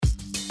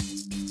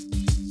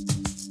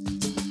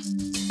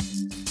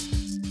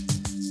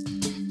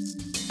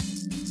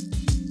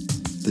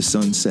The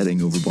sun's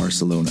setting over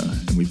Barcelona,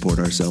 and we poured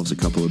ourselves a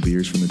couple of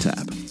beers from the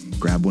tap.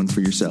 Grab one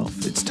for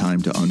yourself. It's time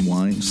to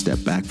unwind,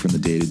 step back from the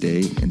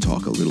day-to-day, and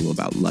talk a little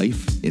about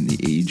life in the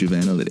age of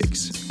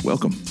analytics.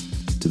 Welcome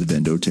to the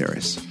Vendo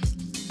Terrace.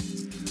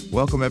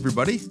 Welcome,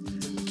 everybody.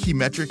 Key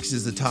metrics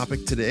is the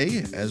topic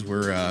today, as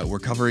we're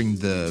covering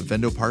the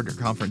Vendo Partner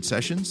Conference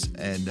sessions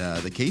and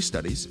the case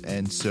studies.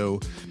 And so,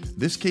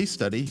 this case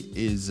study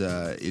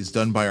is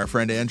done by our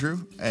friend Andrew,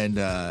 and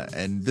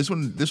this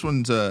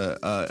one's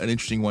an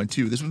interesting one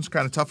too. This one's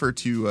kind of tougher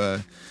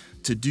to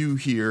do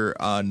here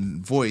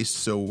on voice,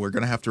 so we're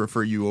going to have to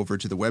refer you over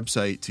to the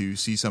website to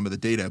see some of the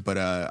data. But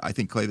I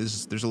think, Clay,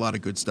 there's a lot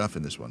of good stuff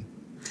in this one.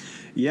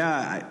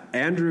 Yeah,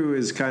 Andrew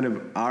is kind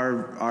of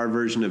our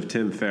version of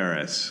Tim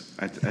Ferriss.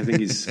 I think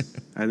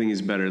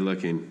he's better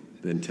looking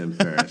than Tim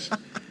Ferriss.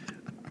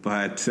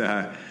 But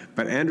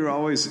Andrew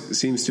always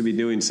seems to be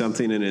doing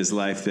something in his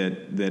life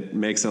that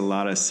makes a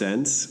lot of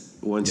sense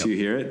once you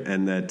hear it,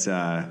 and that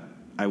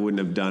I wouldn't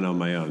have done on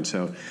my own.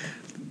 So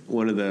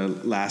one of the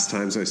last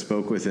times I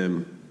spoke with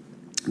him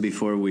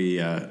before we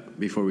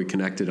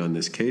connected on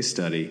this case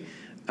study,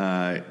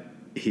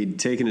 he'd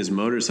taken his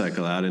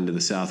motorcycle out into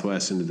the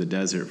Southwest, into the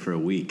desert for a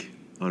week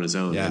on his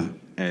own,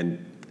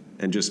 and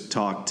just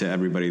talked to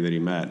everybody that he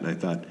met. And I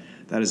thought,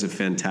 that is a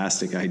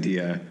fantastic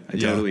idea. I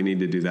totally need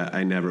to do that.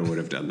 I never would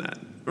have done that.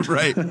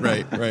 Right.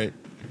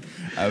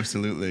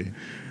 Absolutely.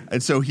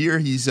 And so here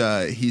he's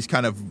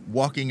kind of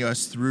walking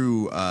us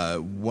through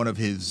one of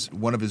his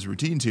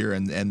routines here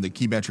and the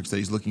key metrics that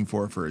he's looking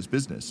for his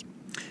business.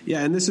 Yeah,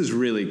 and this is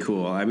really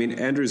cool. I mean,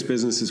 Andrew's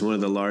business is one of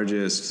the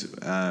largest,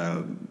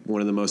 one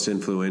of the most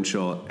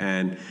influential,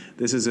 and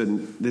this is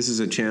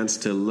a chance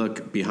to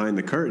look behind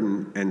the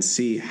curtain and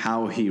see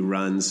how he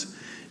runs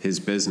his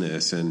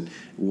business and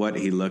what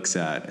he looks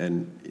at.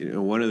 And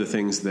one of the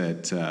things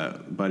that,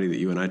 Buddy, that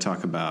you and I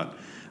talk about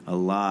a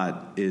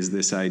lot is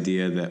this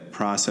idea that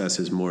process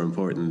is more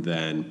important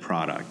than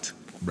product.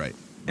 Right.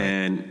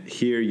 And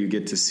here you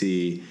get to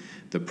see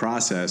the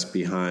process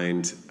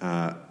behind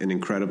an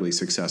incredibly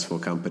successful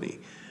company,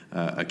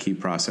 a key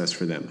process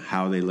for them,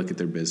 how they look at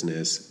their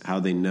business, how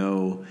they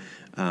know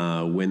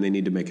when they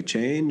need to make a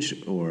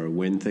change or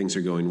when things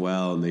are going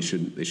well and they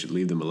should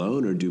leave them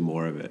alone or do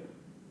more of it.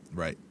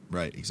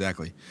 Right,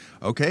 exactly.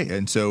 Okay,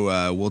 and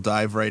so we'll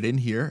dive right in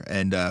here.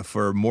 And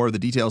for more of the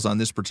details on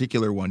this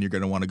particular one, you're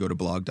going to want to go to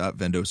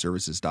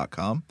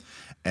blog.vendoservices.com.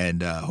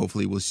 And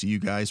hopefully we'll see you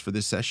guys for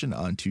this session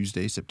on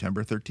Tuesday,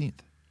 September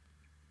 13th.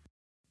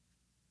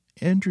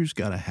 Andrew's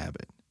got a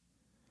habit.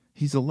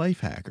 He's a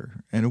life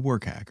hacker and a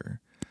work hacker,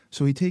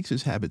 so he takes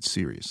his habits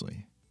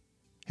seriously.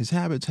 His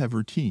habits have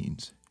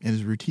routines, and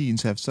his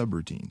routines have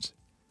subroutines.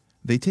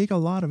 They take a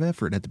lot of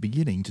effort at the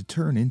beginning to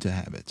turn into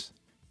habits.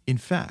 In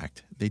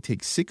fact, they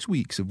take 6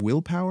 weeks of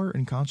willpower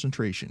and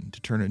concentration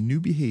to turn a new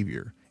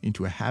behavior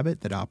into a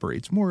habit that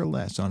operates more or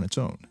less on its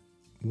own.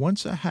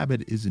 Once a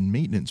habit is in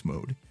maintenance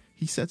mode,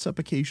 he sets up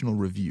occasional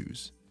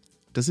reviews.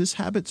 Does this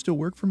habit still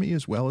work for me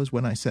as well as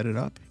when I set it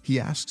up? He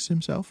asks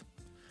himself.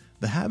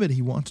 The habit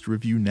he wants to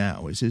review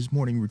now is his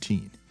morning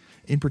routine.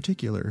 In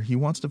particular, he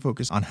wants to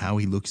focus on how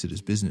he looks at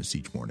his business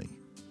each morning.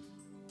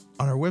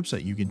 On our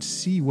website, you can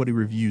see what he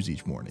reviews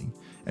each morning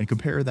and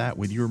compare that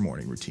with your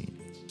morning routine.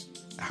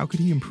 How could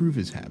he improve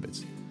his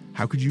habits?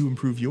 How could you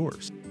improve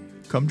yours?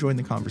 Come join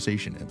the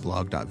conversation at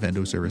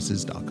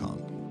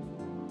blog.vendoservices.com.